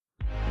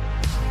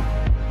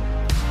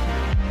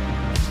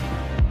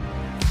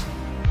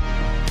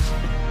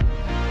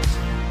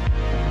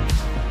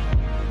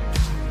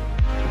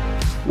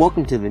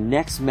Welcome to the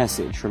next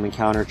message from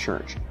Encounter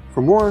Church.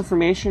 For more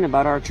information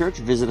about our church,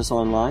 visit us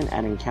online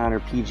at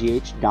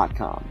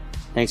encounterpgh.com.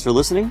 Thanks for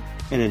listening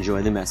and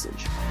enjoy the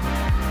message.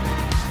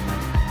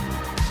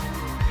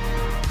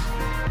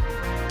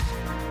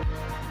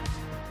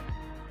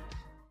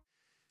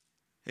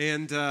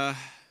 And I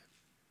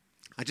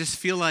just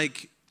feel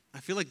like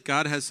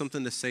God has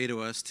something to say to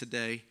us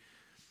today.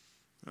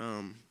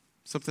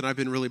 Something I've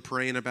been really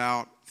praying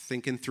about,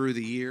 thinking through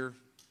the year.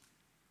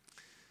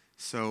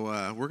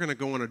 So we're going to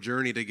go on a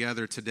journey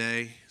together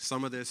today.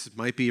 Some of this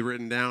might be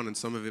written down, and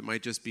some of it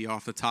might just be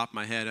off the top of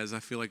my head as I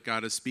feel like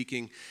God is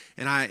speaking.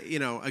 And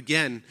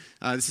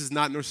this is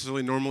not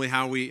necessarily normally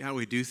how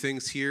we do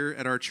things here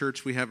at our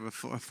church. We have a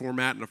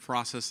format and a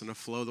process and a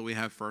flow that we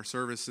have for our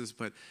services.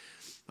 But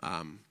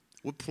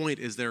what point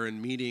is there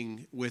in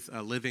meeting with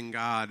a living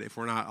God if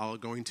we're not all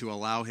going to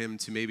allow him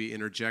to maybe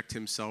interject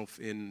himself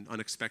in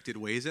unexpected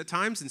ways at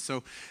times? And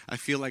so I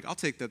feel like I'll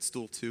take that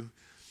stool too.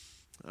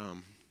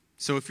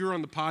 So if you're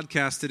on the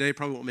podcast today,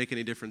 probably won't make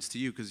any difference to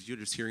you because you're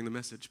just hearing the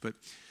message. But,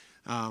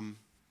 I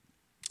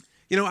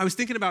was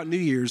thinking about New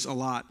Year's a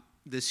lot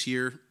this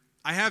year.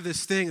 I have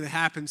this thing that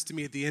happens to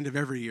me at the end of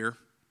every year.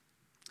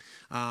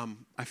 I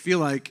feel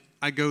like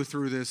I go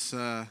through this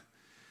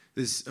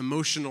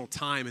emotional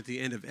time at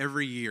the end of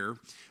every year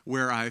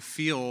where I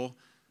feel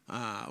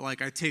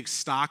like I take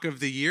stock of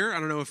the year. I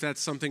don't know if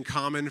that's something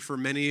common for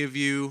many of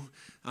you.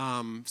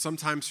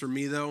 Sometimes for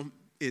me, though,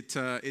 it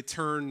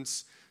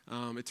turns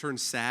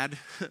sad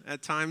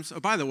at times. Oh,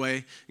 by the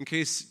way, in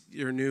case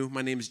you're new,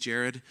 my name is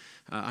Jared.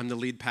 I'm the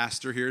lead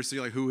pastor here. So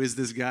you're like, who is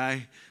this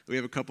guy? We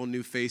have a couple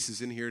new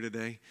faces in here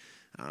today.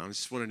 I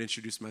just wanted to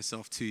introduce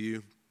myself to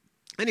you.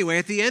 Anyway,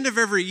 at the end of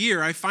every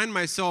year, I find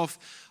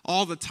myself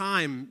all the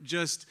time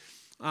just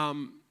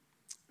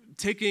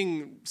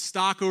taking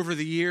stock over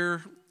the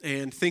year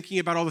and thinking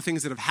about all the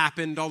things that have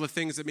happened, all the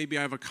things that maybe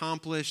I've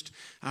accomplished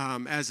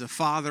as a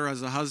father,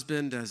 as a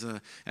husband,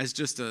 as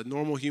just a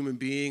normal human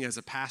being, as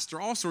a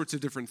pastor, all sorts of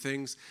different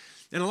things.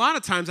 And a lot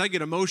of times I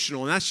get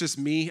emotional, and that's just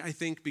me, I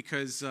think,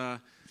 because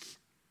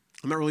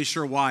I'm not really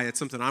sure why. It's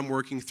something I'm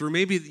working through.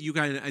 Maybe you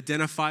can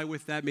identify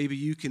with that. Maybe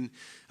you can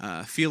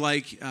feel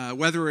like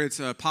whether it's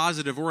a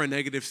positive or a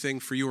negative thing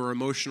for you or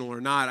emotional or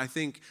not, I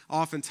think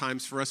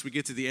oftentimes for us we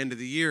get to the end of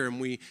the year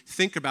and we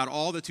think about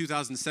all the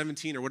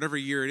 2017 or whatever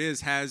year it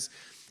is has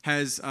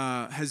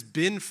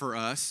been for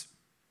us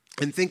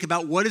and think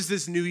about what is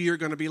this new year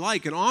going to be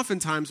like. And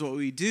oftentimes what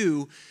we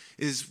do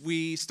is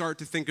we start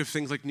to think of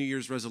things like New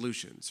Year's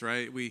resolutions,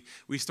 right? We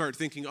start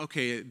thinking,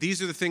 okay,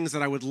 these are the things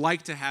that I would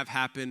like to have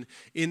happen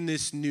in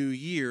this new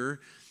year.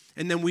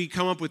 And then we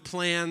come up with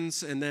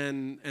plans, and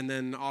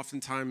then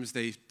oftentimes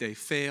they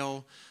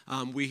fail.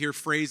 We hear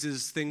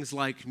phrases, things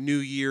like new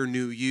year,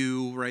 new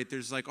you, right?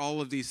 There's like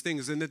all of these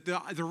things. And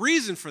the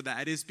reason for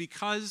that is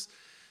because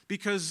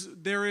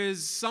there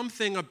is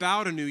something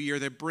about a new year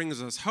that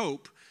brings us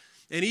hope.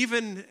 And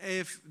even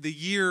if the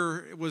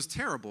year was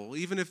terrible,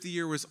 even if the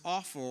year was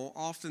awful,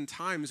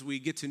 oftentimes we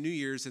get to New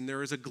Year's and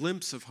there is a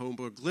glimpse of hope,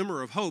 or a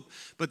glimmer of hope.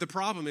 But the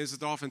problem is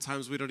that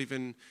oftentimes we don't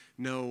even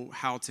know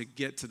how to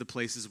get to the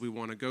places we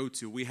want to go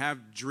to. We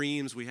have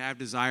dreams, we have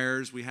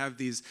desires, we have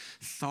these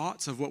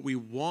thoughts of what we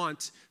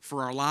want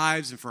for our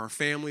lives and for our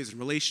families and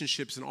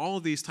relationships and all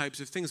of these types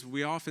of things, but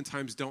we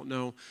oftentimes don't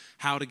know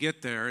how to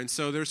get there. And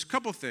so there's a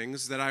couple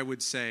things that I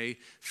would say.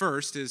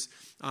 First is,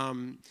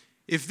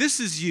 if this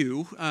is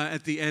you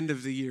at the end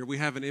of the year, we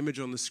have an image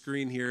on the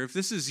screen here. If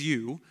this is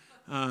you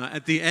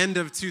at the end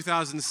of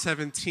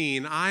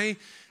 2017, I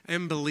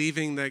am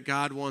believing that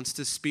God wants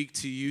to speak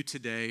to you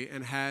today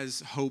and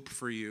has hope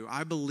for you.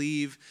 I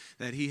believe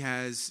that He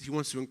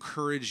wants to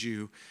encourage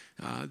you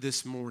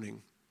this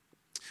morning.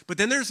 But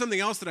then there's something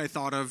else that I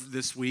thought of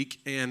this week,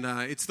 and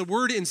it's the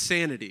word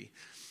insanity.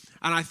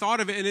 And I thought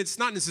of it, and it's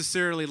not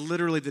necessarily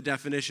literally the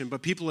definition,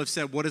 but people have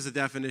said, what is the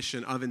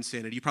definition of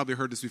insanity? You probably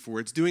heard this before.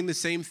 It's doing the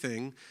same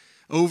thing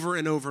over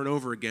and over and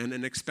over again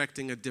and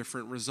expecting a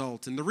different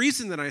result. And the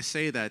reason that I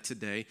say that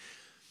today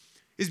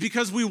is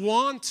because we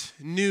want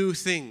new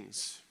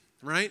things,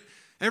 right?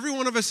 Every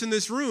one of us in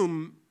this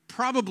room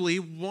probably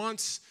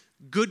wants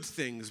good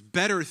things,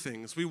 better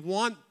things. We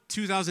want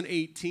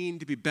 2018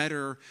 to be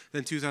better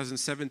than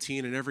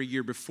 2017 and every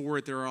year before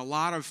it. There are a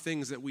lot of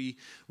things that we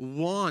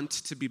want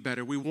to be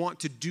better. We want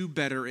to do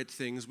better at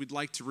things. We'd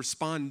like to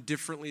respond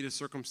differently to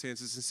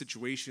circumstances and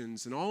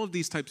situations and all of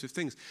these types of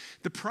things.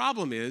 The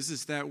problem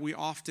is that we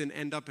often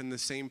end up in the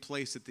same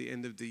place at the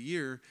end of the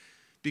year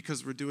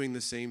because we're doing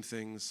the same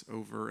things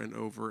over and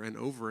over and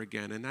over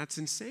again. And that's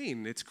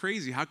insane. It's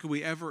crazy. How could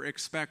we ever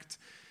expect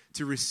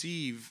to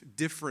receive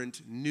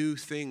different new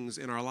things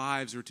in our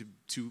lives or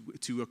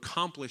to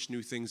accomplish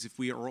new things if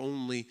we are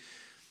only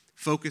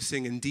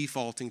focusing and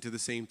defaulting to the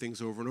same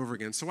things over and over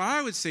again? So what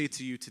I would say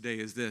to you today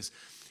is this,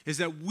 is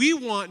that we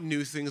want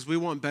new things, we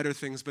want better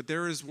things, but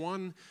there is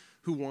one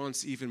who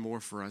wants even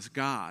more for us,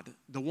 God,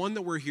 the one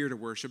that we're here to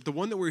worship, the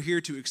one that we're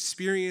here to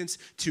experience,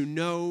 to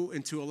know,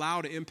 and to allow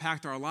to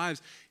impact our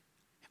lives.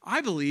 I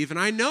believe and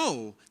I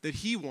know that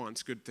He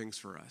wants good things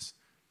for us.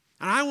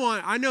 And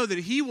I know that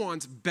he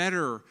wants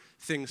better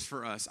things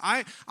for us.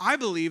 I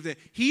believe that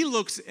he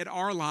looks at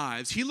our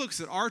lives, he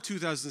looks at our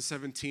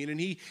 2017, and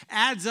he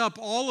adds up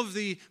all of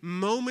the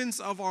moments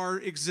of our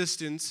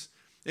existence,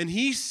 and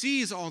he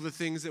sees all the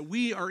things that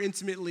we are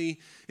intimately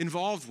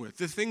involved with,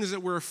 the things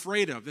that we're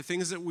afraid of, the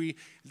things that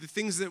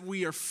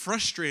we are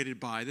frustrated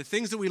by, the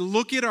things that we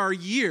look at our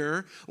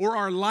year or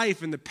our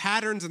life and the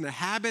patterns and the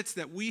habits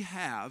that we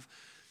have.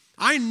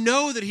 I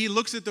know that he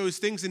looks at those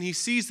things and he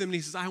sees them and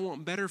he says, I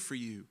want better for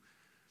you.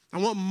 I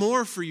want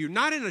more for you,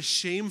 not in a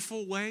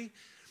shameful way.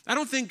 I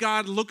don't think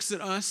God looks at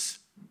us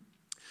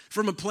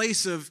from a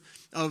place of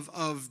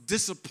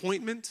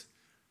disappointment.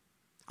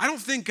 I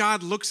don't think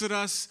God looks at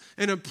us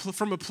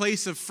from a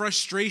place of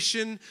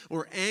frustration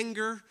or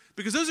anger,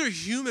 because those are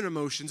human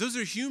emotions. Those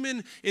are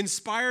human,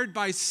 inspired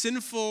by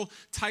sinful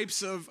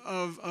types of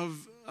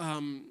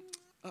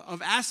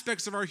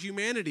aspects of our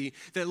humanity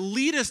that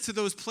lead us to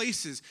those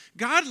places.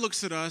 God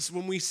looks at us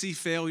when we see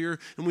failure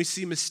and we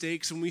see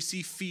mistakes and we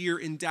see fear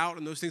and doubt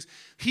and those things.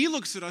 He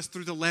looks at us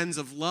through the lens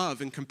of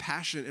love and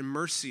compassion and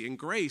mercy and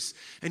grace.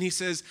 And he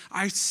says,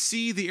 I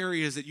see the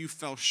areas that you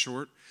fell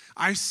short.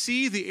 I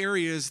see the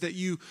areas that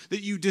you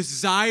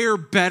desire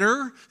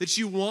better, that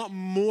you want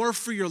more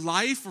for your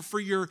life or for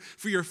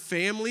your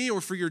family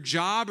or for your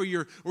job or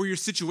your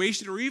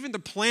situation or even the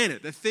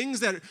planet, the things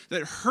that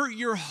hurt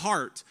your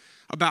heart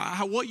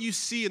about what you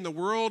see in the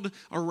world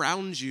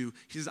around you.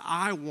 He says,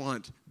 I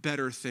want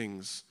better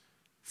things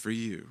for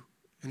you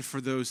and for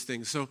those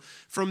things. So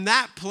from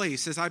that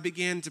place, as I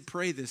began to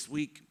pray this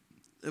week,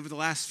 over the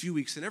last few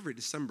weeks and every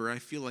December, I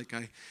feel like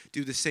I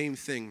do the same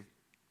thing.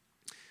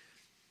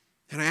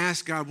 And I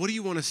asked God, what do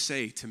you want to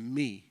say to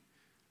me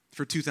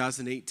for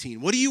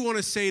 2018? What do you want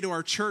to say to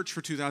our church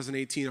for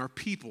 2018, our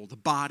people, the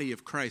body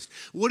of Christ?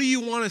 What do you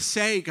want to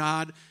say,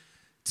 God,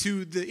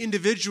 to the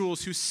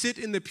individuals who sit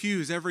in the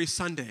pews every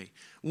Sunday?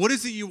 What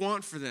is it you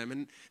want for them?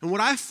 And what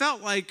I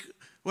felt like,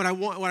 what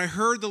I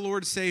heard the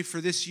Lord say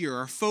for this year,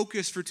 our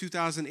focus for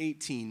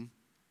 2018,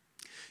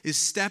 is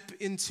step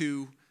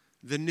into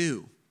the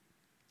new.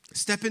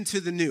 Step into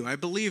the new. I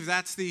believe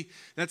that's the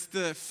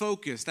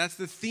focus, that's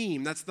the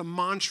theme, that's the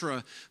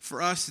mantra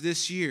for us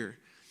this year.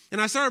 And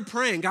I started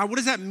praying, God, what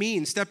does that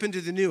mean, step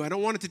into the new? I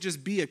don't want it to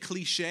just be a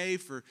cliche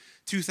for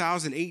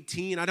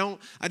 2018. I don't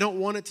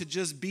want it to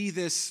just be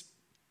this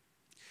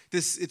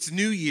it's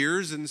New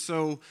Year's, and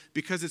so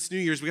because it's New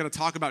Year's, we got to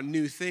talk about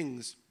new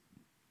things.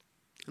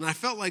 And I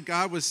felt like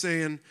God was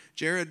saying,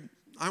 Jared,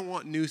 I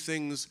want new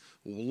things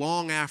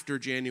long after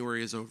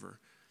January is over.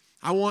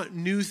 I want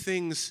new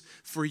things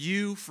for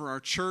you, for our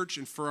church,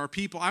 and for our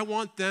people. I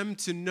want them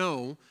to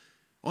know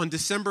on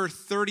December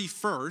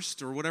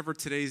 31st, or whatever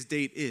today's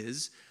date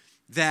is,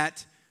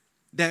 that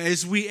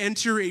as we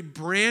enter a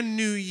brand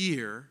new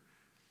year,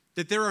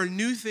 that there are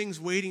new things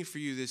waiting for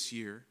you this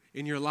year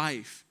in your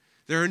life.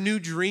 There are new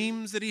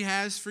dreams that he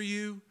has for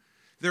you.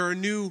 There are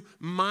new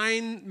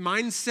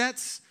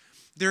mindsets.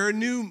 There are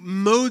new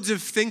modes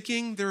of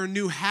thinking. There are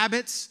new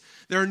habits.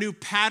 There are new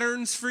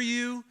patterns for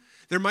you.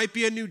 There might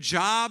be a new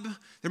job.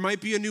 There might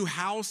be a new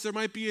house. There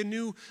might be a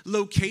new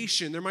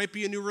location. There might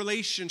be a new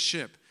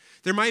relationship.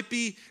 There might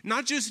be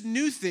not just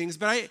new things,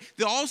 but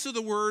also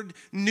the word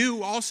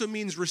new also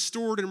means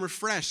restored and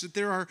refreshed, that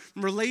there are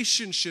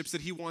relationships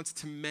that he wants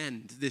to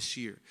mend this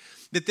year,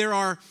 that there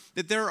are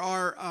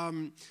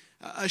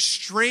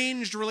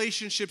estranged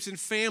relationships in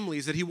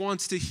families that he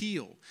wants to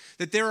heal,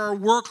 that there are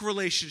work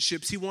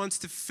relationships he wants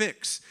to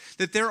fix,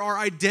 that there are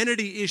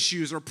identity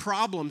issues or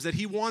problems that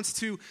he wants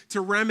to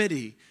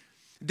remedy,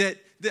 that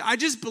I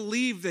just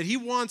believe that he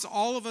wants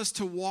all of us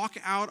to walk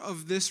out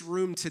of this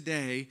room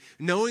today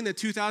knowing that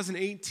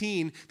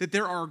 2018, that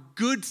there are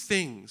good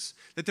things,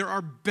 that there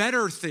are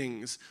better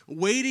things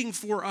waiting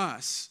for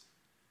us,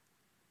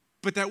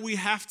 but that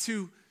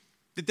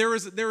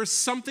there is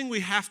something we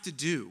have to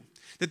do.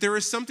 That there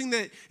is something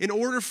that in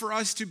order for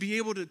us to be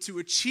able to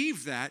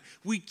achieve that,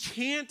 we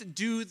can't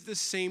do the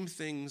same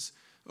things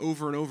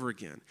over and over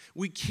again.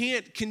 We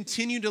can't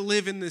continue to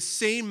live in the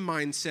same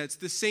mindsets,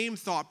 the same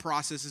thought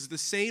processes, the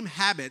same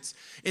habits,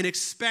 and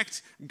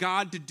expect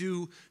God to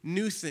do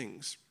new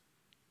things.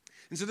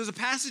 And so there's a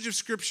passage of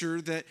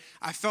Scripture that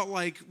I felt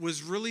like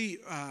was really,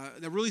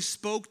 that really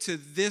spoke to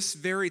this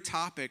very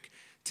topic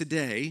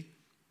today.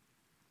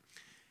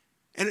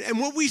 And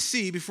what we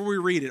see before we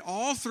read it,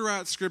 all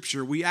throughout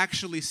Scripture, we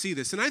actually see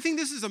this. And I think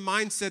this is a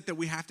mindset that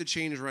we have to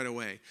change right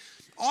away.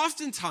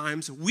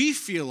 Oftentimes, we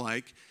feel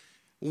like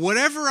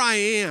whatever I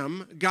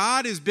am,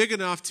 God is big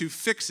enough to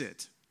fix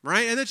it,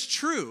 right? And that's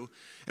true.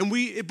 But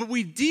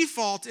we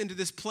default into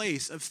this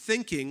place of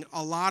thinking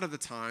a lot of the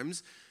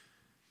times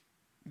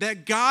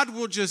that God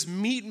will just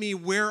meet me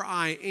where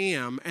I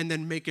am and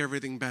then make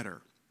everything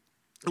better.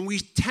 And we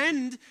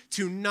tend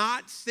to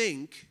not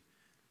think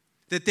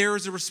that there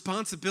is a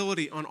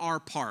responsibility on our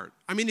part.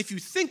 I mean, if you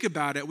think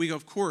about it, we go,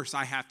 of course,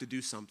 I have to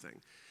do something.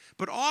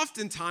 But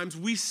oftentimes,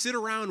 we sit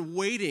around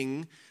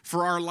waiting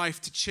for our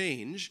life to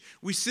change.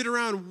 We sit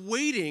around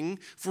waiting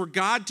for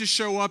God to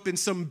show up in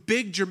some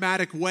big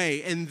dramatic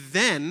way, and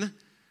then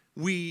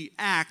we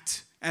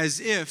act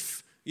as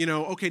if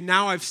Okay,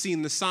 now I've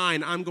seen the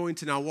sign. I'm going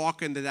to now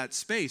walk into that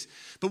space.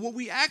 But what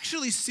we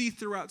actually see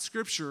throughout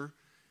Scripture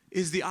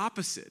is the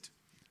opposite.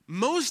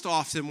 Most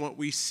often what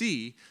we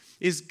see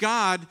is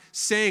God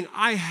saying,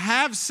 I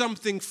have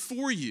something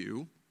for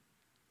you,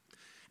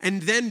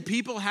 and then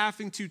people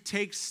having to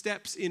take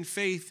steps in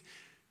faith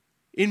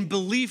in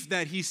belief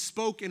that he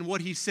spoke and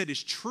what he said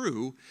is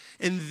true,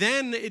 and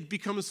then it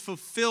becomes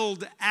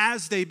fulfilled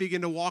as they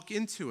begin to walk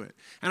into it.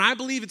 And I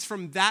believe it's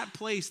from that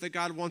place that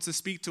God wants to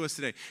speak to us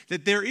today,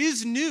 that there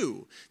is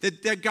new,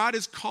 that God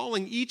is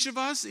calling each of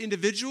us,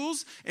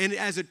 individuals, and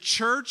as a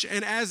church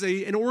and as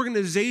an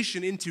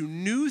organization into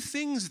new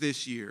things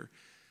this year,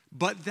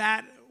 but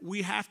that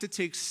we have to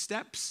take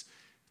steps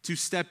to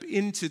step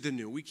into the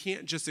new. We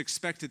can't just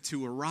expect it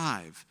to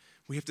arrive.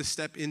 We have to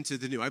step into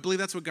the new. I believe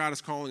that's what God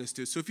is calling us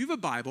to. So if you have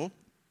a Bible,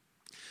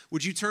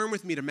 would you turn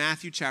with me to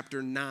Matthew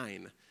chapter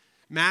 9?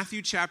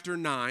 Matthew chapter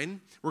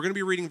 9, we're going to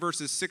be reading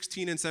verses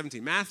 16 and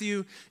 17.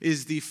 Matthew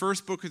is the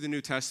first book of the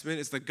New Testament.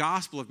 It's the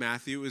Gospel of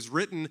Matthew. It was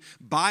written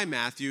by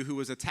Matthew, who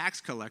was a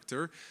tax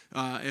collector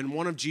and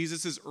one of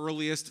Jesus'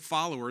 earliest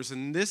followers.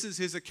 And this is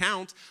his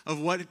account of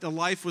what the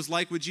life was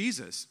like with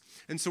Jesus.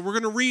 And so we're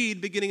going to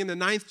read, beginning in the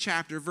 9th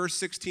chapter, verse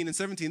 16 and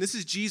 17. This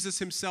is Jesus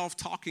himself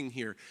talking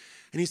here.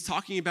 And he's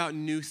talking about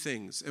new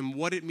things and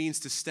what it means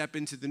to step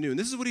into the new. And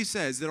this is what he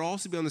says. It'll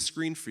also be on the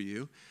screen for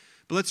you.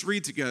 But let's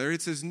read together.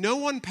 It says, no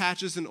one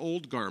patches an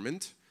old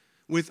garment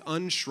with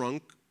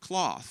unshrunk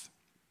cloth,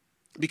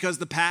 because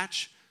the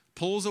patch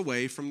pulls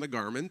away from the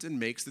garment and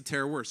makes the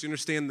tear worse. You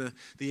understand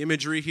the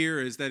imagery here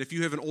is that if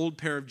you have an old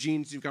pair of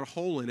jeans, you've got a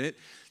hole in it,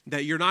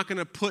 that you're not going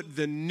to put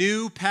the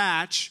new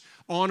patch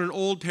on an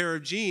old pair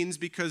of jeans,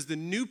 because the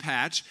new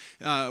patch,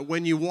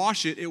 when you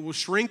wash it, it will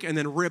shrink and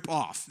then rip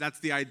off. That's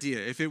the idea.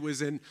 If it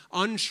was an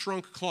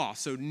unshrunk cloth,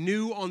 so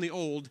new on the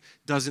old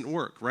doesn't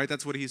work, right?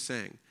 That's what he's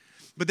saying.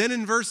 But then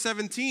in verse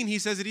 17, he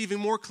says it even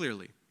more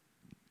clearly.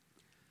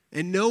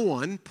 And no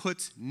one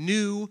puts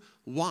new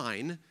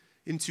wine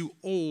into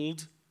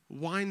old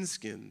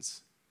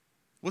wineskins.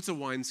 What's a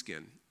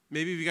wineskin?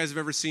 Maybe you guys have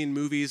ever seen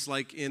movies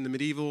like in the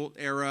medieval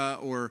era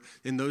or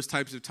in those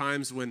types of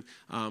times when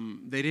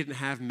they didn't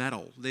have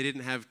metal. They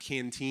didn't have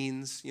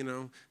canteens,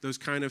 those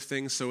kind of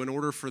things. So in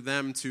order for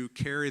them to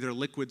carry their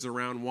liquids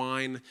around,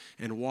 wine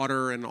and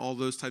water and all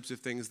those types of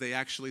things, they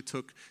actually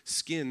took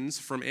skins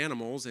from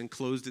animals and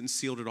closed it and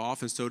sealed it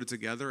off and sewed it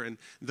together. And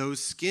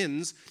those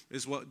skins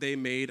is what they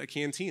made a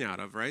canteen out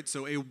of, right?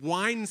 So a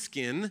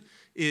wineskin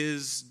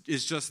is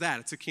just that.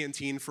 It's a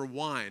canteen for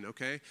wine,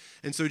 okay?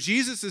 And so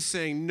Jesus is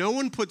saying no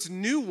one puts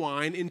new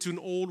wine into an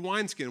old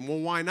wineskin. Well,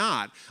 why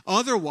not?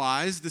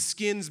 Otherwise, the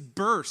skins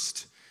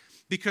burst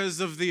because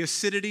of the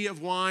acidity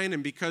of wine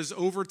and because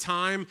over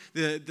time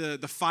the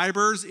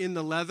fibers in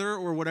the leather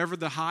or whatever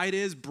the hide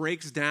is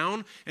breaks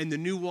down, and the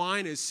new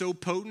wine is so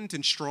potent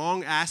and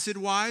strong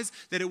acid-wise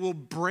that it will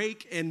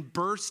break and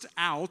burst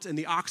out, and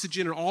the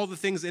oxygen and all the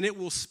things in it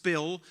will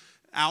spill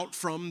out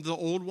from the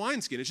old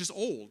wineskin. It's just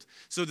old.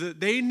 So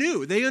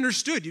they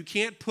understood you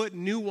can't put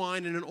new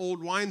wine in an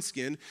old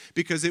wineskin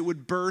because it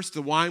would burst,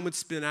 the wine would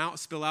spill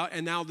out,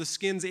 and now the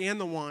skins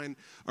and the wine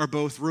are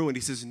both ruined.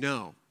 He says,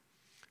 no.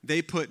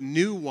 They put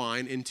new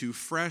wine into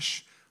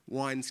fresh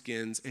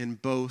wineskins,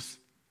 and both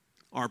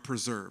are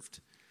preserved.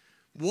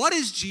 What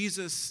is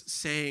Jesus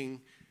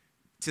saying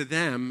to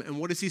them, and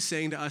what is he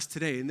saying to us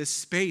today in this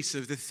space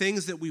of the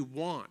things that we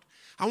want?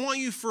 I want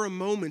you for a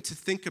moment to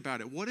think about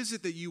it. What is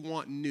it that you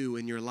want new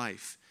in your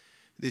life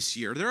this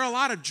year? There are a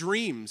lot of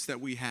dreams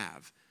that we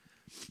have.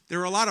 There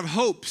are a lot of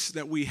hopes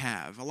that we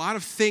have, a lot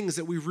of things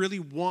that we really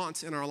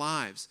want in our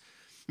lives.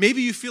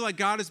 Maybe you feel like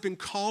God has been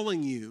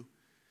calling you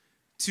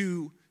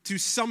to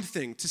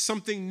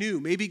something new.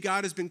 Maybe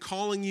God has been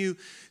calling you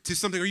to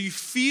something, or you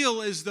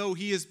feel as though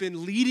he has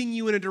been leading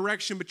you in a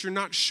direction, but you're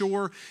not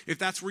sure if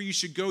that's where you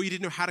should go. You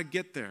didn't know how to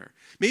get there.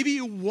 Maybe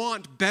you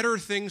want better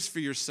things for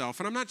yourself,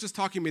 and I'm not just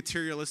talking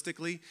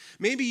materialistically.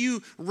 Maybe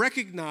you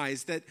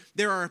recognize that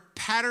there are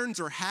patterns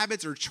or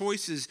habits or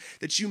choices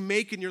that you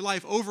make in your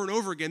life over and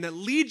over again that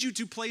lead you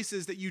to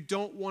places that you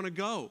don't want to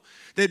go,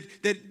 that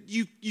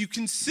you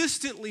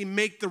consistently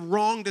make the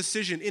wrong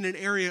decision in an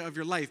area of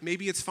your life.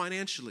 Maybe it's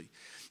financially.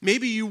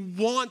 Maybe you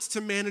want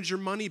to manage your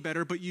money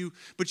better, but you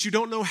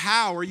don't know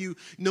how, or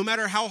no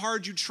matter how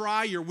hard you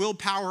try, your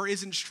willpower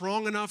isn't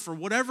strong enough, or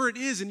whatever it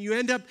is, and you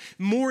end up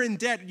more in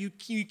debt. You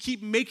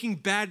keep making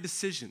bad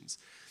decisions.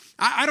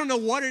 I don't know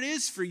what it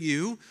is for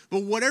you,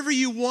 but whatever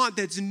you want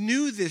that's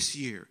new this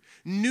year,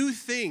 new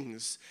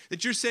things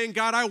that you're saying,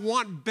 God, I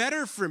want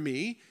better for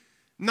me,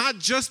 not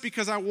just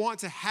because I want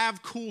to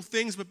have cool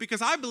things, but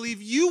because I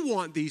believe you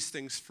want these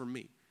things for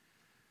me.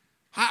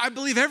 I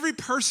believe every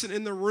person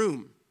in the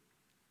room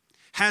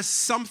has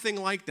something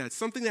like that,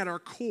 something at our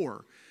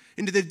core,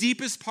 into the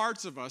deepest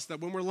parts of us, that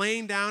when we're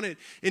laying down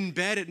in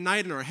bed at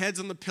night and our head's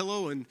on the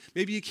pillow and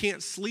maybe you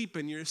can't sleep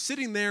and you're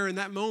sitting there in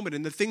that moment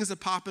and the things that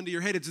pop into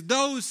your head, it's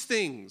those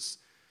things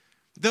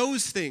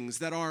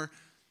that are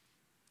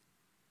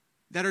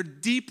that are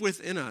deep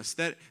within us.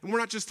 And we're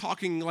not just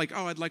talking like,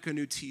 oh, I'd like a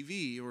new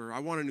TV or I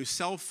want a new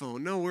cell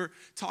phone. No, we're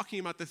talking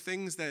about the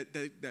things that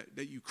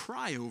you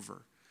cry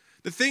over,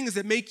 the things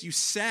that make you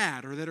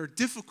sad or that are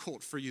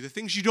difficult for you, the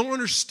things you don't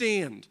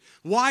understand.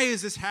 Why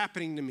is this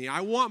happening to me?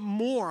 I want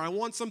more. I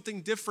want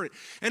something different.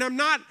 And I'm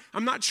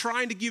not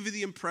trying to give you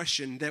the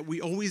impression that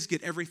we always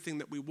get everything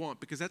that we want,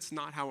 because that's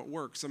not how it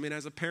works. I mean,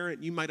 as a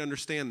parent, you might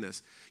understand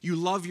this. You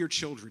love your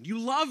children. You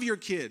love your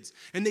kids.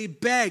 And they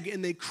beg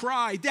and they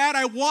cry, Dad,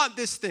 I want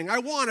this thing. I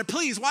want it.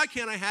 Please, why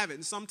can't I have it?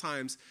 And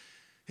sometimes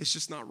it's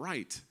just not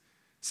right.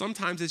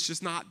 Sometimes it's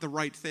just not the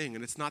right thing,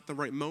 and it's not the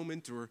right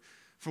moment, or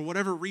for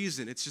whatever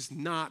reason, it's just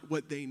not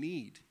what they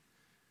need.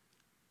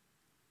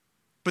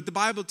 But the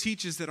Bible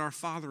teaches that our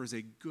Father is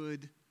a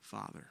good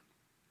Father.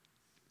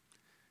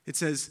 It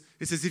says,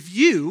 if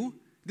you,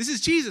 this is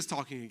Jesus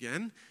talking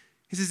again,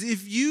 he says,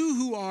 if you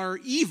who are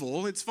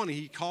evil, it's funny,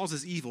 he calls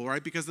us evil,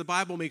 right? Because the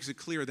Bible makes it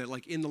clear that,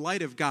 like, in the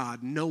light of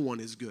God, no one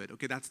is good.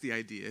 Okay, that's the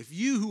idea. If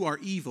you who are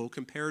evil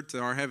compared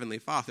to our Heavenly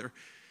Father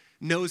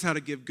knows how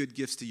to give good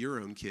gifts to your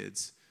own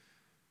kids,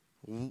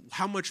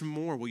 how much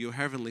more will your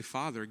Heavenly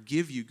Father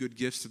give you good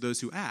gifts to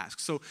those who ask?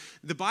 So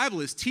the Bible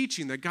is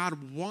teaching that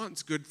God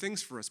wants good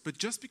things for us, but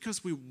just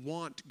because we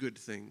want good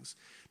things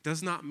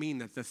does not mean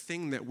that the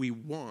thing that we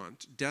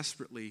want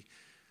desperately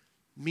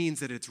means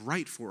that it's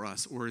right for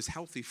us or is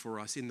healthy for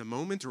us in the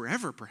moment or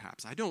ever,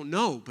 perhaps. I don't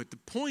know, but the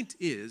point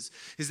is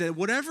that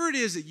whatever it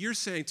is that you're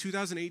saying,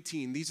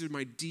 2018, these are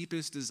my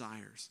deepest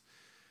desires,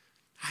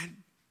 I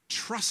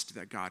trust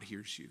that God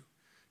hears you.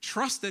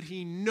 Trust that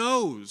he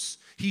knows,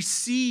 he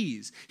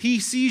sees. He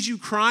sees you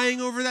crying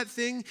over that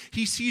thing.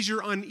 He sees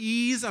your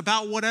unease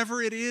about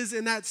whatever it is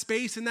in that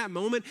space, in that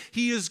moment.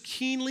 He is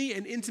keenly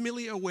and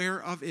intimately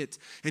aware of it,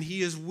 and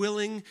he is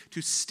willing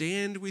to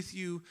stand with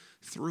you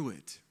through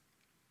it.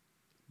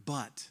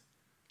 But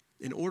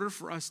in order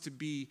for us to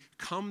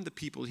become the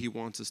people he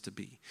wants us to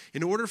be,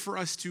 in order for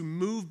us to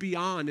move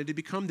beyond and to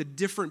become the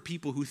different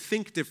people who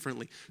think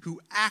differently,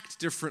 who act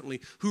differently,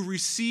 who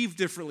receive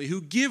differently, who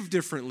give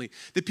differently,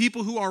 the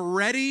people who are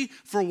ready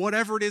for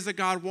whatever it is that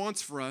God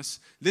wants for us,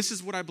 this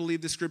is what I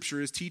believe the Scripture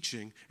is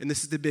teaching, and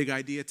this is the big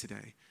idea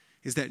today,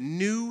 is that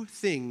new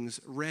things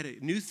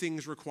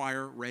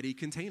require ready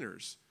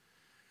containers.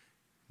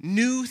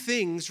 New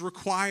things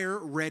require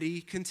ready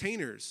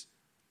containers.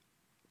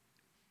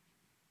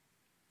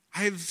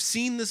 I have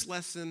seen this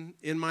lesson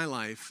in my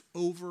life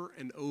over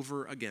and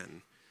over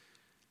again.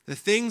 The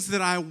things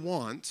that I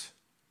want,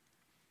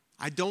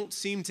 I don't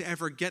seem to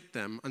ever get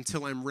them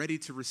until I'm ready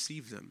to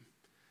receive them.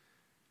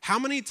 How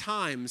many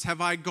times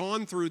have I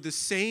gone through the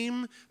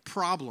same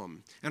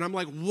problem? And I'm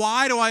like,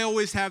 why do I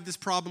always have this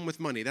problem with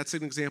money? That's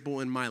an example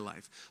in my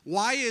life.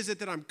 Why is it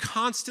that I'm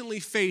constantly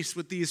faced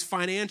with these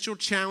financial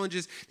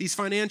challenges, these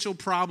financial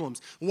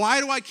problems? Why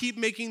do I keep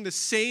making the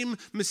same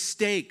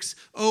mistakes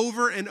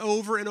over and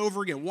over and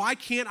over again? Why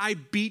can't I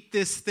beat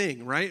this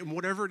thing, right? And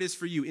whatever it is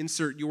for you,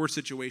 insert your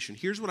situation.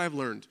 Here's what I've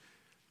learned.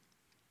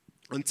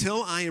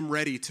 Until I am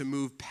ready to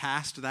move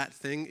past that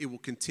thing, it will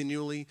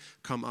continually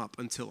come up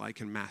until I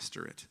can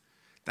master it.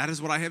 That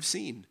is what I have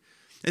seen.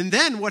 And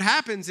then what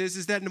happens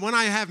is that when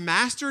I have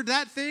mastered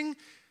that thing,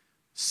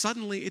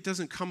 suddenly it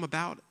doesn't come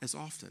about as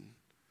often.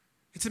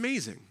 It's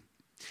amazing.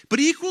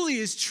 But equally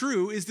as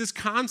true is this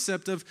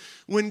concept of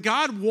when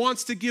God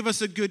wants to give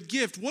us a good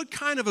gift, what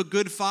kind of a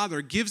good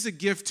father gives a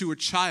gift to a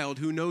child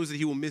who knows that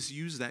he will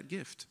misuse that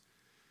gift?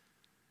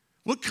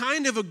 What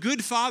kind of a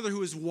good father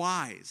who is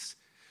wise,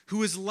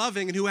 who is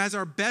loving, and who has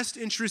our best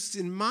interests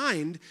in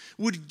mind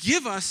would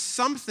give us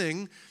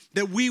something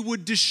that we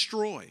would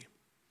destroy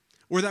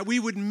or that we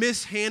would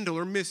mishandle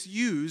or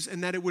misuse,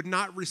 and that it would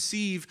not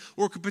receive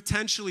or could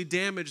potentially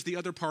damage the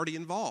other party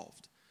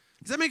involved?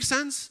 Does that make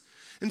sense?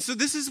 And so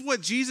this is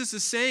what Jesus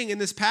is saying in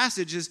this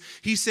passage, is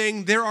he's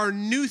saying there are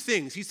new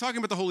things. He's talking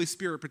about the Holy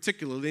Spirit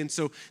particularly. And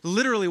so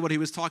literally what he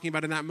was talking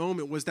about in that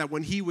moment was that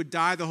when he would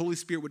die, the Holy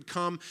Spirit would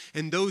come,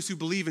 and those who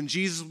believe in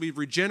Jesus will be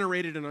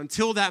regenerated. And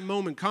until that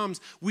moment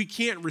comes, we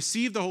can't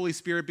receive the Holy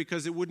Spirit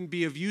because it wouldn't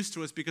be of use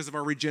to us because of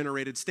our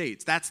regenerated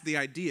states. That's the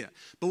idea.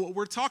 But what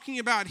we're talking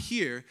about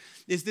here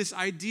is this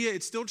idea,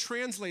 it still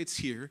translates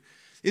here,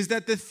 is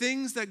that the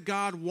things that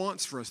God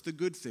wants for us, the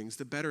good things,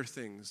 the better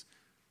things,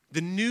 the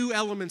new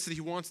elements that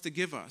he wants to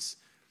give us,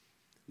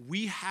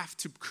 we have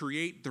to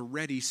create the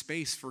ready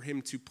space for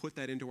him to put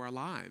that into our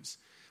lives.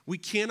 We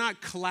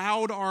cannot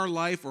cloud our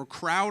life or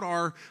crowd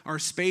our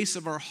space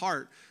of our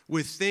heart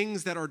with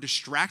things that are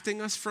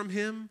distracting us from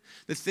him,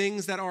 the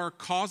things that are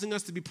causing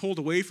us to be pulled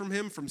away from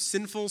him, from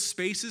sinful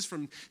spaces,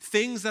 from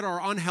things that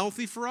are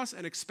unhealthy for us,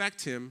 and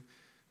expect him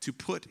to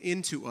put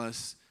into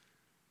us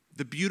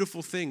the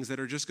beautiful things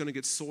that are just going to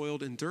get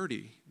soiled and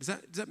dirty. Does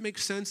that make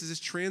sense? Is this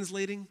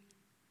translating?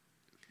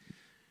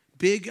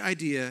 Big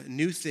idea,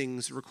 new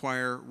things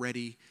require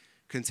ready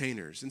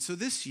containers. And so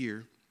this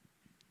year,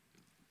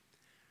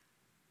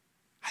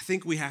 I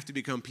think we have to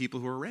become people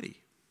who are ready.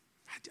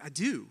 I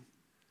do.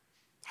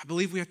 I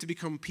believe we have to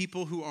become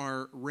people who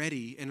are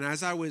ready. And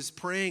as I was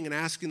praying and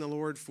asking the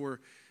Lord for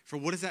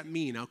what does that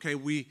mean? Okay,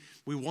 we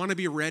want to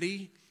be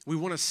ready. We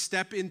want to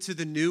step into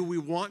the new. We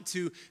want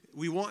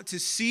to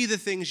see the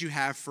things you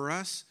have for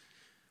us.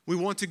 We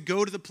want to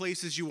go to the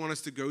places you want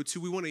us to go to.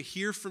 We want to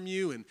hear from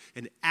you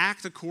and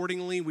act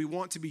accordingly. We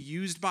want to be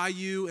used by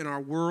you in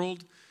our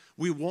world.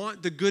 We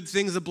want the good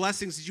things, the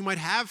blessings that you might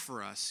have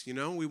for us.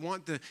 We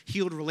want the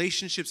healed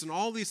relationships and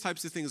all these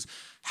types of things.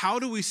 How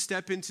do we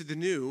step into the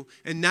new?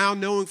 And now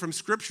knowing from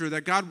Scripture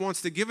that God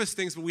wants to give us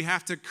things, but we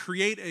have to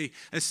create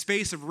a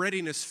space of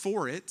readiness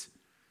for it.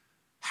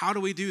 How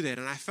do we do that?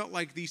 And I felt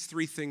like these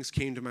three things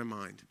came to my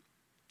mind.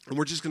 And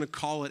we're just going to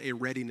call it a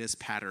readiness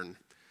pattern.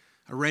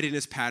 A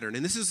readiness pattern.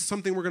 And this is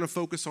something we're going to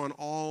focus on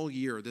all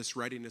year, this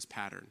readiness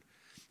pattern.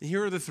 And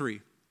here are the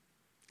three.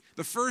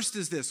 The first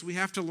is this: we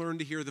have to learn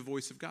to hear the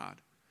voice of God.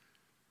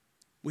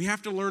 We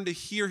have to learn to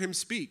hear him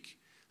speak.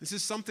 This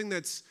is something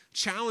that's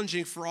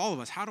challenging for all of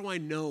us. How do I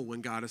know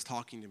when God is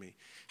talking to me?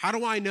 How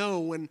do I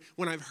know when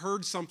I've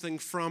heard something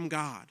from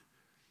God?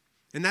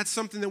 And that's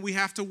something that we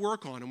have to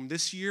work on. And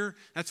this year,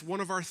 that's one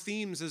of our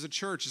themes as a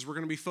church, is we're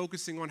going to be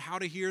focusing on how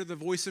to hear the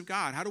voice of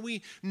God. How do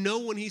we know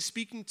when he's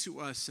speaking to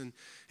us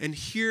and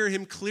hear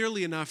him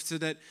clearly enough so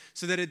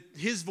that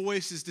his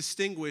voice is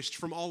distinguished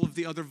from all of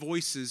the other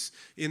voices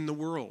in the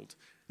world?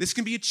 This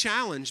can be a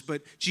challenge,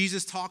 but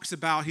Jesus talks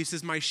about, he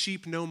says, my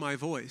sheep know my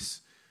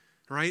voice.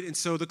 Right? And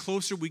so the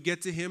closer we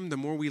get to him, the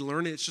more we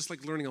learn it. It's just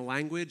like learning a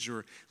language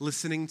or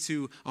listening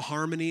to a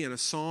harmony in a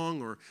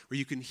song, or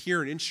you can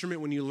hear an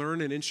instrument when you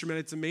learn an instrument.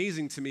 It's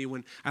amazing to me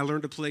when I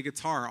learned to play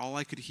guitar, all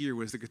I could hear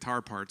was the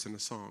guitar parts in a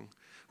song.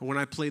 Or when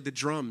I played the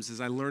drums, as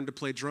I learned to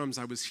play drums,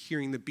 I was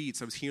hearing the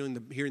beats. I was hearing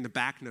the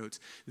back notes.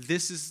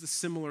 This is the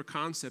similar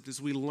concept.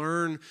 As we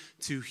learn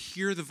to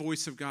hear the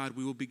voice of God,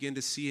 we will begin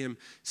to see him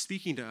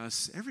speaking to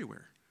us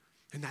everywhere.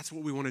 And that's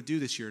what we want to do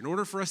this year. In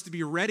order for us to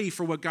be ready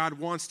for what God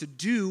wants to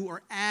do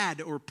or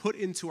add or put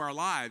into our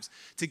lives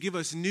to give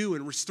us new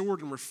and restored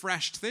and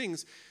refreshed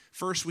things,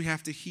 first we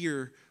have to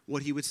hear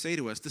what he would say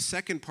to us. The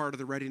second part of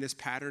the readiness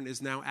pattern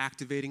is now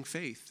activating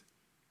faith.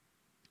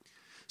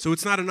 So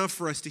it's not enough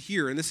for us to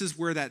hear, and this is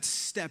where that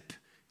step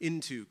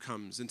into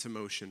comes into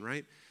motion,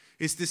 right?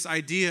 It's this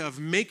idea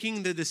of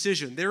making the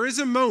decision. There is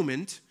a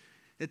moment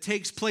that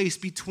takes place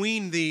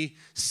between the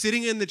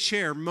sitting in the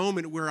chair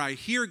moment where I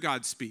hear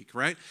God speak,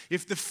 right?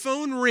 If the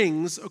phone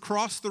rings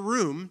across the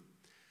room,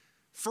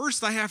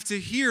 first I have to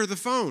hear the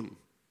phone.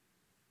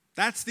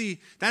 That's the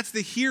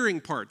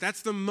hearing part.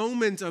 That's the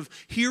moment of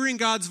hearing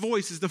God's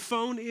voice, as the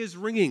phone is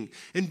ringing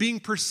and being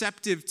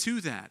perceptive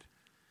to that.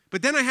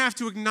 But then I have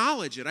to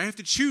acknowledge it. I have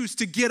to choose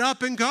to get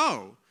up and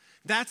go.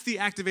 That's the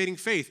activating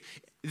faith.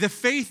 The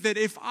faith that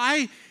if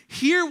I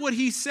hear what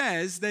he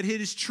says, that it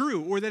is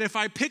true, or that if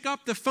I pick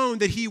up the phone,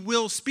 that he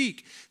will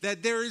speak,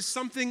 that there is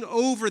something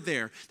over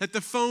there, that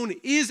the phone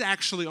is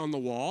actually on the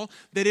wall,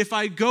 that if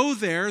I go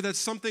there, that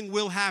something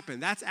will happen.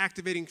 That's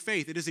activating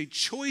faith. It is a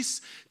choice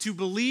to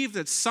believe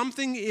that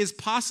something is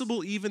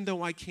possible even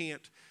though I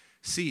can't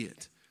see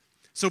it.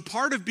 So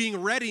part of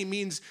being ready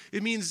means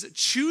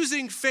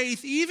choosing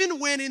faith even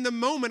when in the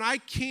moment I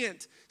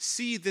can't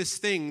see this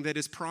thing that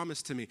is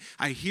promised to me.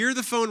 I hear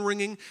the phone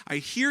ringing, I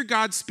hear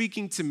God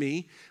speaking to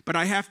me, but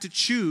I have to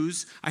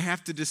choose, I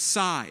have to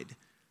decide.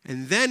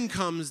 And then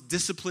comes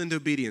disciplined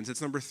obedience.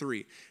 That's number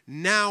 3.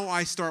 Now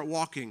I start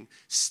walking,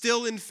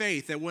 still in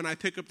faith that when I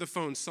pick up the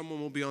phone, someone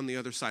will be on the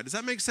other side. Does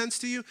that make sense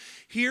to you?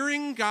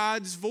 Hearing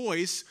God's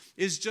voice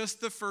is just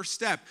the first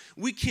step.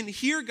 We can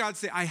hear God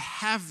say, I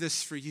have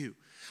this for you.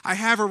 I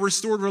have a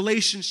restored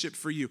relationship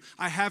for you.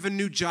 I have a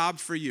new job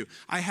for you.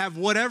 I have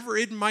whatever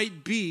it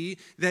might be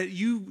that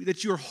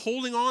you're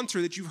holding on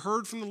to, that you've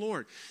heard from the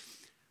Lord.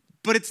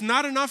 But it's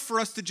not enough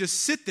for us to just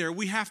sit there.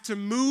 We have to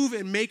move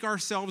and make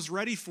ourselves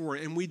ready for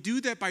it. And we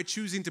do that by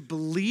choosing to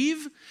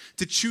believe,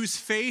 to choose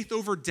faith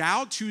over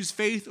doubt, choose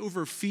faith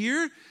over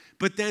fear,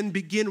 but then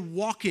begin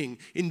walking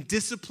in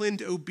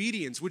disciplined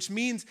obedience, which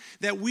means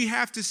that we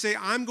have to say,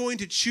 I'm going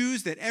to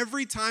choose that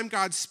every time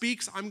God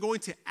speaks, I'm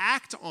going to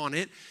act on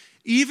it,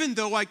 even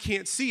though I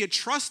can't see it,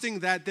 trusting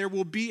that there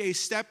will be a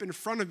step in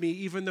front of me,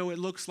 even though it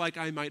looks like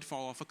I might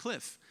fall off a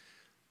cliff.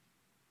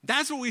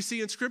 That's what we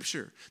see in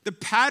Scripture. The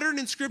pattern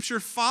in Scripture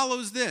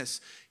follows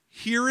this: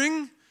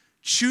 hearing,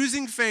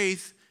 choosing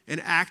faith,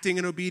 and acting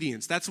in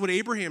obedience. That's what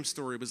Abraham's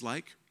story was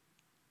like.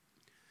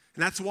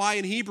 And that's why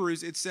in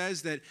Hebrews it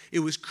says that it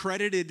was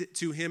credited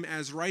to him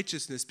as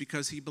righteousness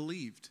because he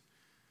believed.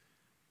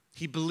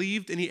 He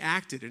believed and he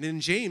acted. And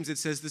in James, it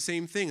says the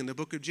same thing. In the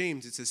book of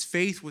James, it says,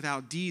 faith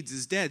without deeds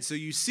is dead. So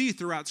you see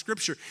throughout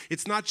Scripture,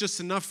 it's not just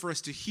enough for us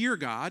to hear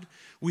God.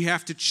 We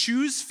have to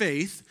choose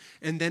faith,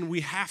 and then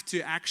we have to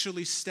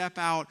actually step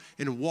out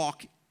and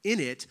walk in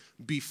it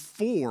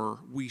before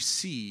we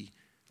see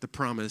the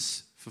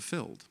promise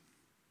fulfilled.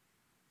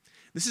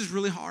 This is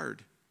really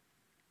hard.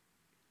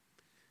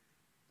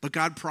 But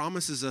God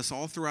promises us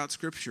all throughout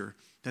Scripture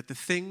that the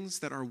things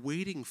that are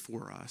waiting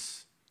for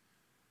us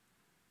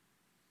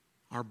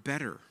are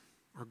better,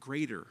 are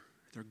greater,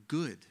 they're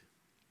good.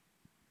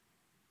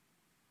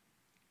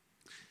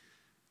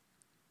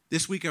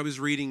 This week I was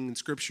reading in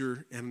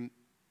Scripture, and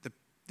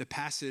the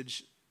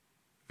passage,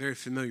 very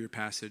familiar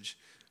passage,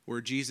 where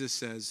Jesus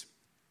says,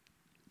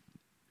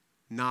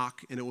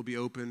 knock and it will be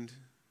opened.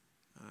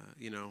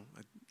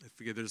 I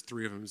forget, there's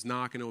 3 of them. It's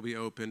knock and it will be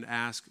opened,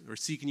 ask, or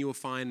seek and you will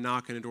find,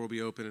 knock and the door will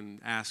be open, and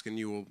ask and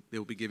it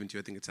will be given to you.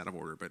 I think it's out of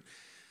order. But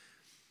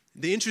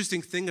the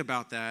interesting thing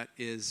about that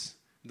is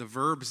the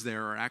verbs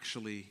there are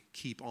actually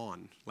keep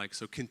on. Like,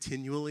 so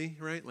continually,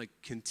 right? Like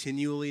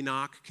continually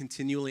knock,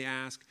 continually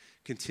ask,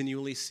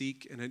 continually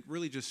seek. And it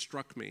really just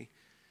struck me.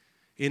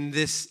 In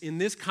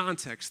this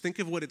context, think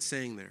of what it's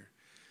saying there.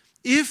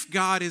 If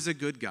God is a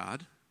good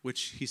God,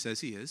 which he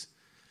says he is,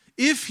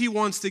 if he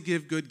wants to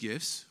give good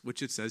gifts,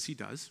 which it says he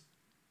does,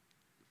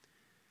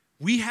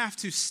 we have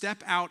to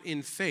step out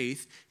in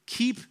faith,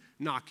 keep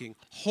knocking,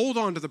 hold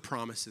on to the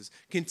promises,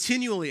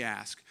 continually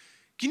ask.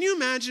 Can you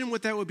imagine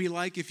what that would be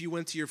like if you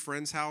went to your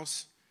friend's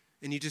house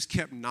and you just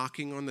kept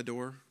knocking on the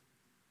door?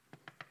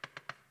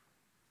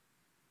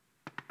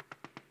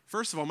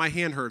 First of all, my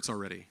hand hurts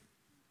already.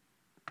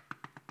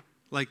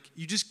 Like,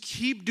 you just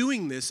keep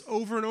doing this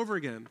over and over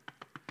again.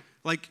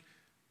 Like,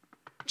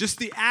 just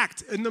the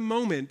act in the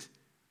moment,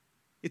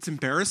 it's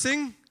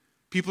embarrassing.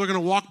 People are going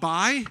to walk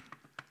by,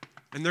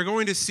 and they're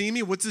going to see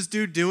me. What's this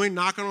dude doing,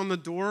 knocking on the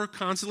door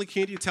constantly?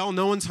 Can't you tell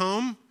no one's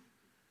home?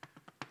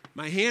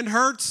 My hand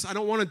hurts. I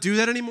don't want to do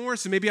that anymore,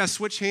 so maybe I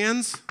switch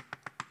hands.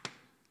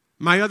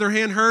 My other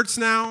hand hurts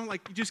now.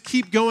 Like, you just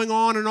keep going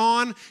on and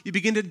on. You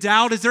begin to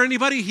doubt, is there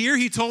anybody here?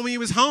 He told me he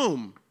was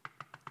home.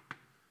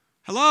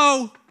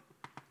 Hello?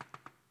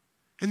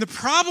 And the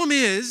problem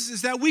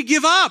is that we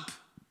give up,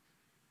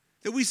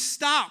 that we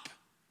stop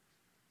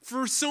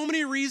for so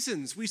many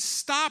reasons. We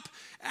stop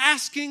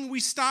asking,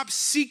 we stop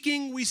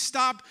seeking, we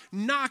stop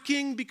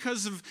knocking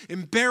because of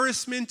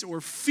embarrassment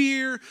or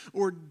fear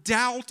or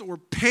doubt or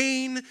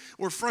pain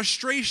or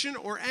frustration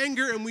or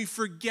anger, and we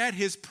forget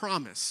his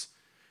promise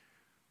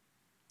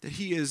that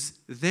he is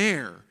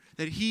there,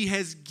 that he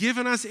has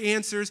given us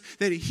answers,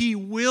 that he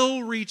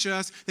will reach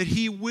us, that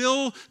he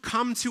will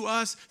come to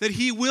us, that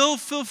he will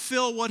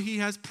fulfill what he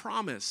has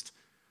promised.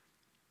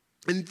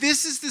 And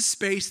this is the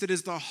space that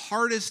is the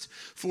hardest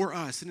for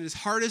us, and it is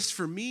hardest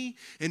for me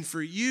and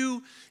for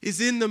you,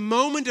 is in the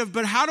moment of,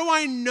 but how do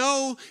I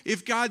know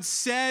if God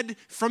said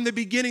from the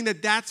beginning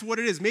that that's what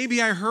it is?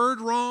 Maybe I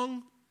heard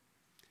wrong.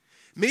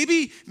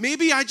 Maybe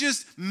I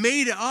just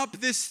made up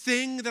this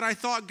thing that I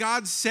thought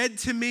God said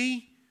to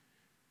me.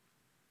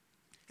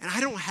 And I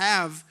don't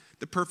have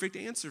the perfect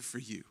answer for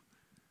you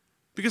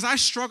because I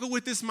struggle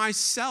with this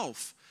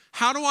myself.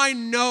 How do I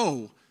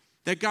know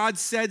that God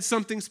said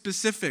something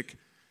specific?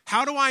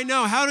 How do I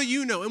know? How do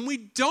you know? And we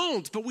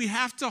don't, but we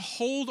have to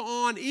hold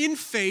on in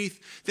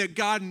faith that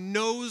God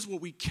knows what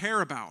we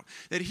care about,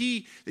 that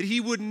he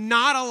would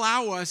not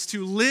allow us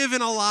to live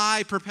in a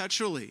lie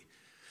perpetually.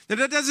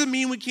 That doesn't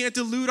mean we can't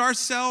delude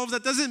ourselves.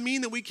 That doesn't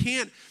mean that we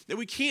can't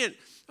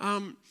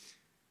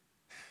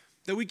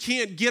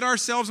get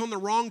ourselves on the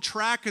wrong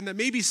track, and that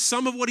maybe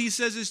some of what he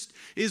says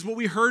is what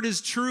we heard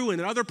is true,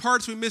 and in other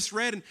parts we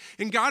misread.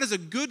 And God is a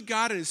good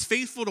God and is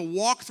faithful to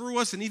walk through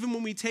us. And even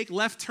when we take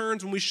left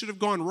turns when we should have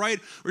gone right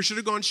or should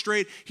have gone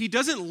straight, he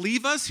doesn't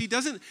leave us. He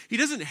doesn't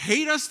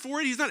hate us for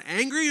it. He's not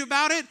angry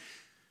about it.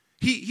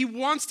 He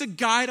wants to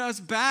guide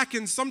us back,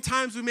 and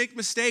sometimes we make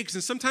mistakes,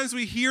 and sometimes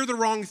we hear the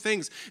wrong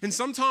things, and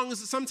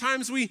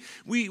sometimes we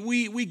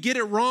get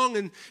it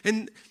wrong,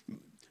 and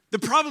the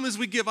problem is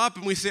we give up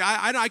and we say,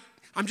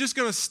 I'm just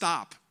going to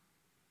stop.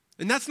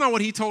 And that's not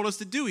what he told us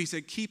to do. He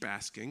said, keep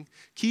asking,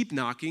 keep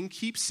knocking,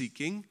 keep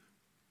seeking.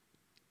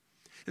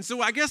 And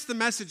so I guess the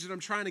message that I'm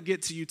trying to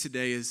get to you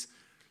today is,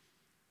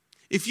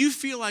 if you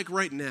feel like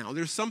right now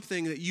there's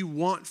something that you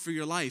want for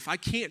your life, I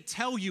can't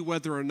tell you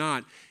whether or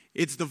not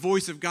it's the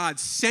voice of God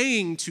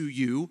saying to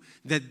you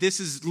that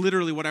this is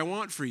literally what I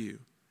want for you.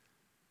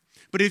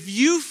 But if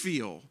you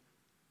feel,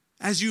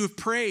 as you have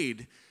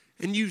prayed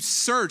and you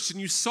searched and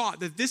you sought,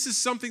 that this is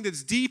something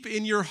that's deep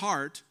in your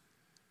heart,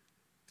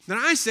 then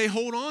I say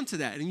hold on to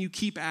that, and you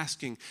keep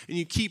asking and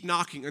you keep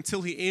knocking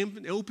until he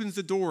opens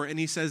the door and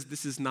he says,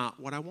 this is not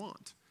what I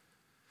want.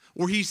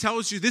 Or he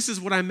tells you, this is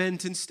what I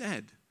meant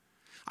instead.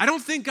 I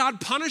don't think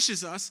God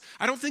punishes us.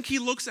 I don't think he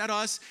looks at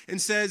us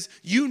and says,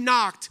 you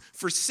knocked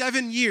for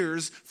 7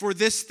 years for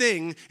this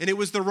thing and it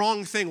was the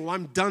wrong thing. Well,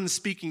 I'm done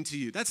speaking to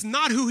you. That's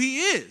not who he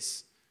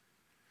is.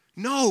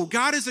 No,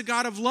 God is a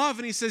God of love,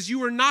 and he says, you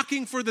were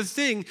knocking for the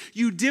thing.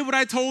 You did what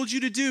I told you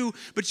to do,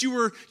 but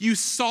you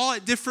saw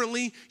it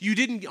differently. You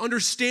didn't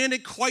understand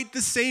it quite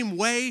the same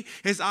way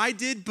as I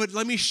did, but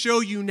let me show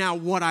you now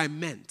what I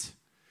meant.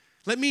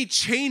 Let me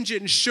change it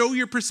and show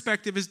your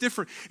perspective is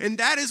different. And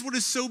that is what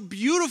is so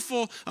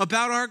beautiful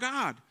about our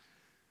God.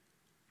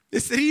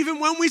 It's that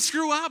even when we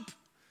screw up,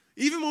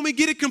 even when we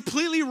get it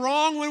completely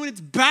wrong, when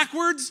it's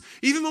backwards,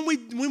 even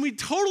when we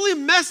totally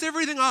mess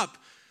everything up,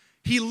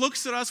 he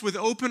looks at us with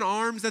open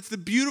arms. That's the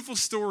beautiful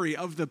story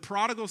of the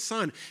prodigal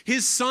son.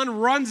 His son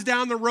runs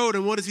down the road,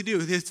 and what does he do?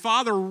 His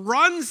father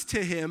runs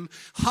to him,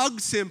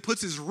 hugs him,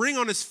 puts his ring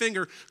on his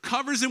finger,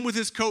 covers him with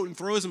his coat, and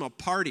throws him a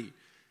party.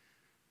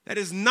 That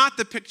is not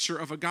the picture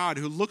of a God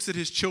who looks at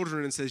his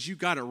children and says, you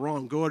got it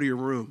wrong, go to your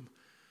room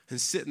and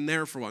sit in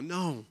there for a while.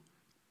 No.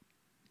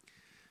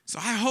 So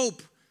I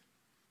hope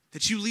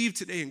that you leave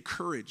today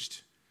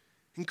encouraged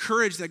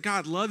that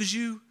God loves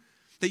you,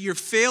 that your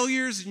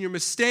failures and your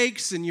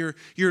mistakes and your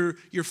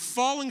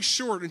falling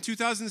short in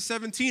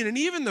 2017, and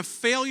even the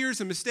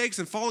failures and mistakes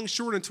and falling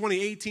short in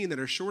 2018 that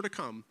are sure to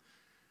come,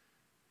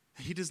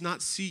 that he does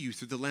not see you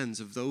through the lens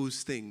of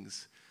those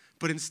things,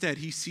 but instead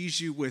he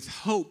sees you with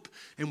hope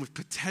and with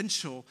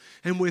potential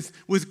and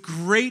with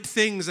great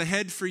things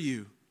ahead for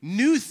you,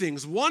 new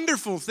things,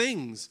 wonderful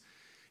things,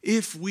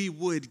 if we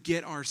would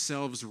get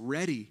ourselves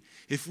ready,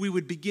 if we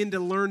would begin to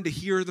learn to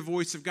hear the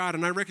voice of God.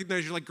 And I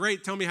recognize you're like,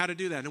 great, tell me how to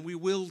do that. And we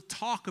will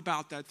talk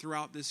about that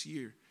throughout this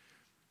year.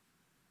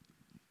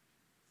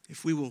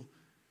 If we will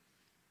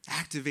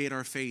activate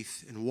our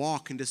faith and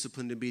walk in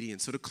disciplined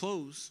obedience. So to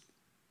close,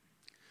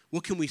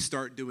 what can we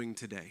start doing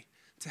today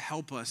to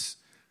help us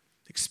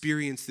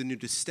experience the new,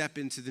 to step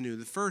into the new?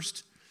 The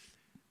first,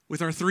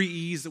 with our 3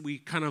 E's that we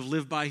kind of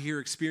live by here,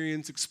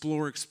 experience,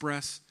 explore,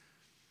 express,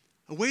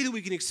 a way that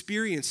we can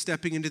experience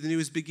stepping into the new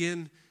is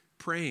begin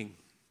praying.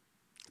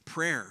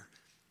 Prayer.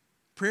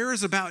 Prayer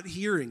is about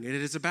hearing, and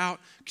it is about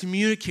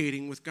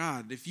communicating with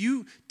God. If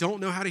you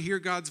don't know how to hear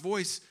God's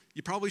voice,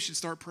 you probably should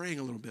start praying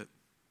a little bit.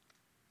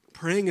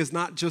 Praying is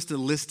not just a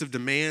list of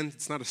demands.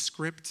 It's not a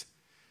script.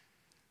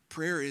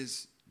 Prayer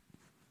is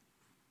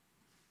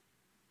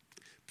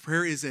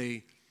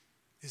a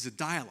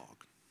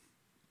dialogue,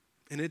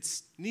 and it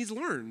needs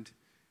learned.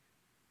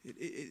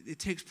 It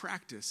takes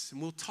practice,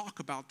 and we'll talk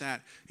about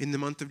that in the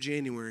month of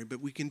January, but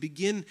we can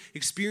begin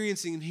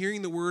experiencing and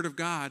hearing the word of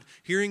God,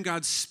 hearing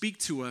God speak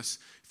to us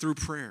through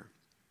prayer.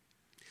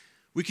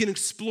 We can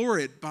explore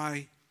it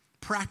by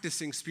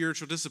practicing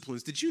spiritual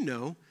disciplines. Did you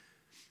know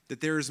that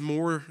there is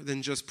more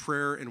than just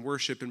prayer and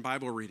worship and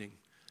Bible reading?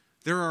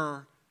 There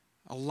are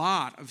a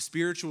lot of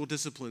spiritual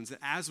disciplines that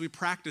as we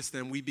practice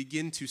them, we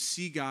begin to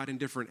see God in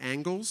different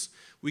angles.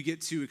 We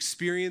get to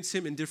experience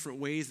him in different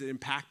ways that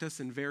impact us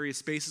in various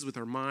spaces with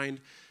our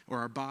mind or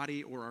our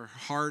body or our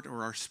heart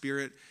or our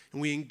spirit. And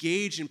we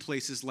engage in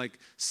places like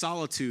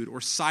solitude or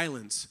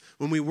silence,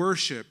 when we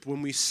worship,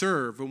 when we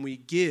serve, when we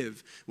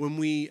give, when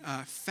we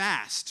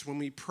fast, when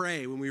we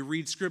pray, when we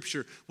read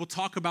scripture. We'll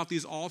talk about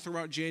these all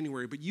throughout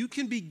January. But you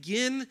can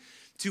begin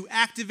to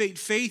activate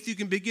faith. You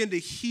can begin to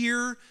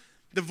hear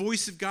the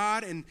voice of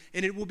God, and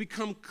it will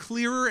become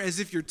clearer as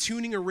if you're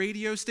tuning a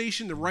radio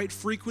station, the right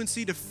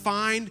frequency to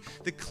find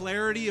the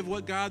clarity of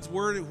what God's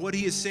word and what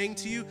he is saying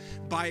to you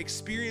by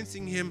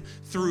experiencing him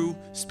through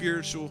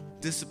spiritual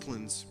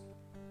disciplines.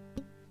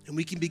 And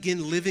we can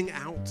begin living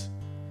out.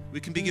 We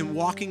can begin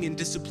walking in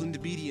disciplined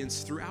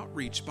obedience through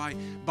outreach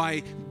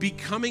by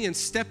becoming and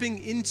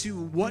stepping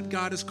into what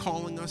God is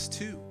calling us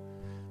to.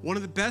 One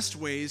of the best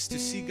ways to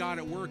see God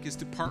at work is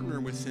to partner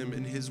with him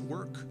in his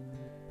work.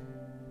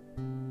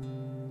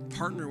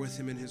 Partner with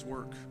him in his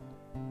work,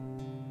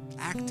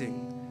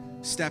 acting,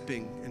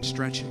 stepping, and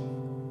stretching.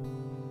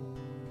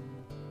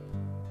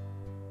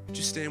 Would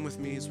you stand with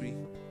me as we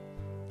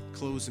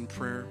close in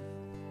prayer?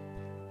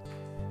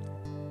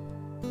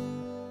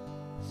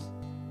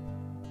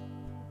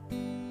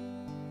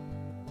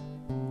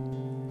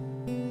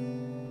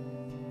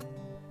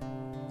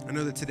 I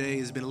know that today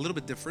has been a little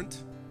bit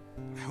different.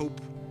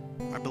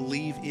 I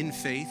believe in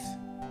faith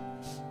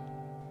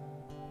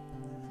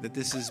that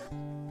this has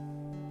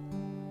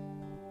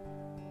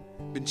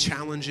been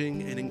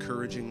challenging and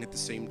encouraging at the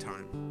same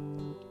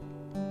time.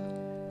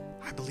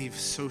 I believe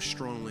so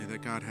strongly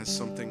that God has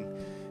something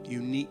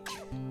unique,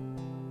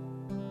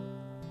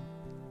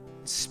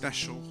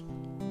 special,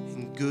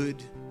 and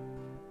good,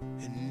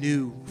 and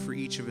new for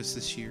each of us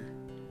this year.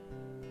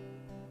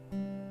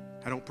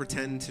 I don't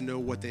pretend to know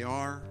what they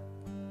are.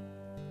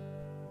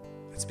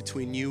 That's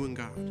between you and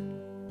God.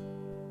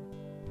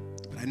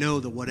 But I know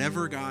that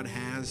whatever God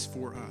has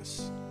for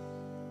us,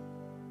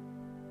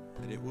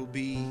 that it will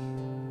be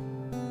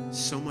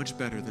so much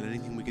better than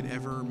anything we could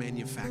ever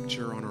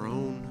manufacture on our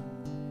own,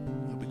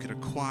 that we could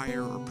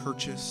acquire or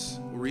purchase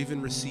or even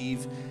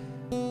receive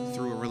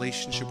through a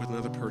relationship with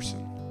another person.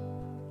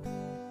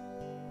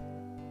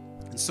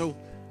 And so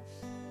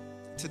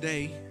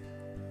today,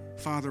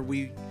 Father,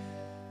 we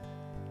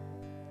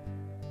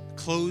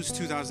close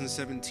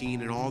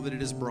 2017 and all that it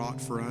has brought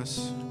for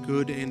us,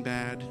 good and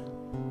bad,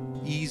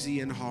 easy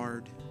and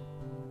hard.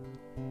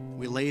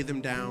 We lay them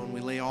down, we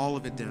lay all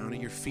of it down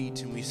at your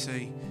feet, and we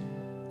say,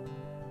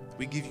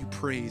 we give you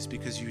praise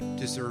because you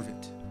deserve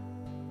it.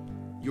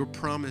 Your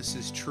promise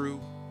is true.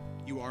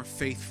 You are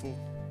faithful.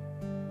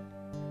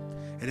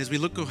 And as we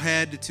look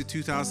ahead to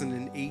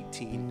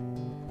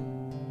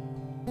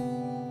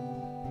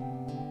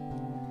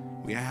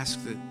 2018, we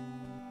ask that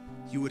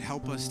you would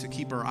help us to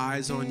keep our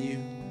eyes on you.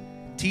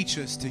 Teach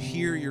us to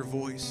hear your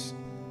voice,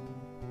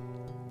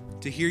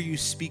 to hear you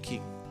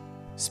speaking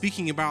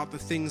about the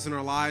things in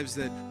our lives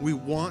that we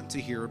want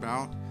to hear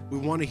about. We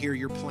want to hear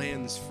your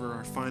plans for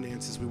our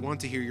finances. We want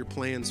to hear your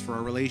plans for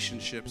our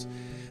relationships.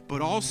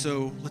 But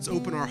also, let's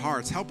open our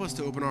hearts. Help us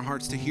to open our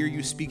hearts to hear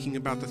you speaking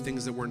about the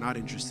things that we're not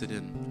interested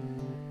in.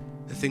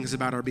 The things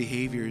about our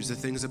behaviors, the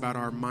things about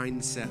our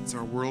mindsets,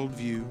 our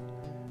worldview,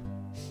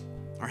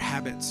 our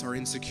habits, our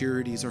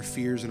insecurities, our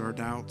fears, and our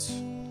doubts.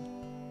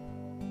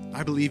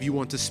 I believe you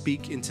want to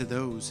speak into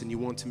those and you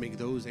want to make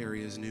those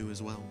areas new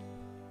as well.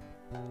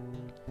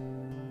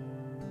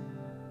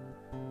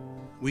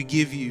 We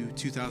give you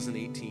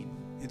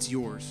 2018. It's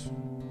yours.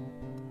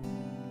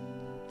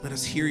 Let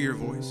us hear your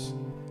voice.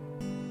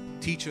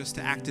 Teach us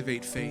to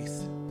activate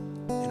faith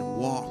and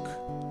walk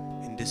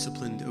in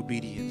disciplined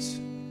obedience.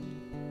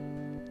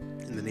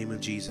 In the name of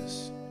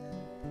Jesus,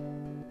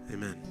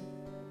 amen.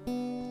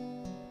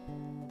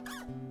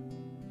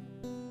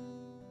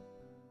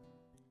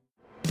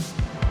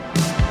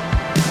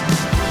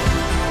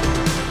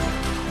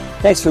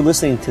 Thanks for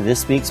listening to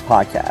this week's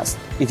podcast.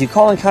 If you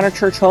call Encounter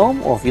Church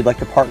home, or if you'd like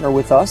to partner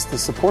with us to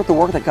support the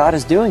work that God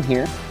is doing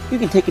here, you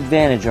can take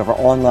advantage of our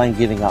online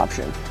giving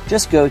option.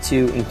 Just go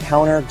to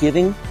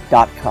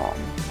encountergiving.com.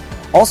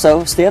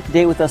 Also, stay up to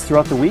date with us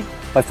throughout the week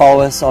by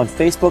following us on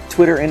Facebook,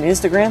 Twitter, and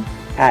Instagram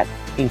at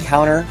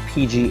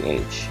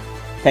EncounterPGH.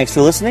 Thanks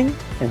for listening,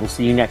 and we'll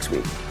see you next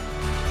week.